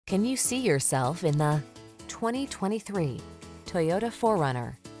Can you see yourself in the 2023 Toyota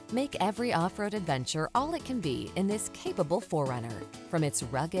 4Runner? Make every off-road adventure all it can be in this capable 4Runner. From its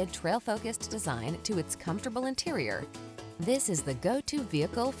rugged, trail-focused design to its comfortable interior, this is the go-to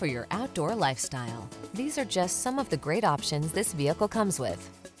vehicle for your outdoor lifestyle. These are just some of the great options this vehicle comes with: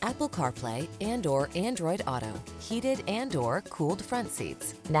 Apple CarPlay and/or Android Auto, heated and/or cooled front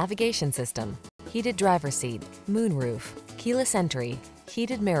seats, navigation system, heated driver's seat, moonroof, keyless entry,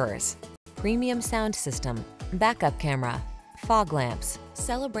 heated mirrors, premium sound system, backup camera, fog lamps.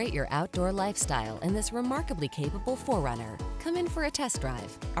 Celebrate your outdoor lifestyle in this remarkably capable 4Runner. Come in for a test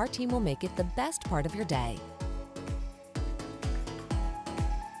drive. Our team will make it the best part of your day.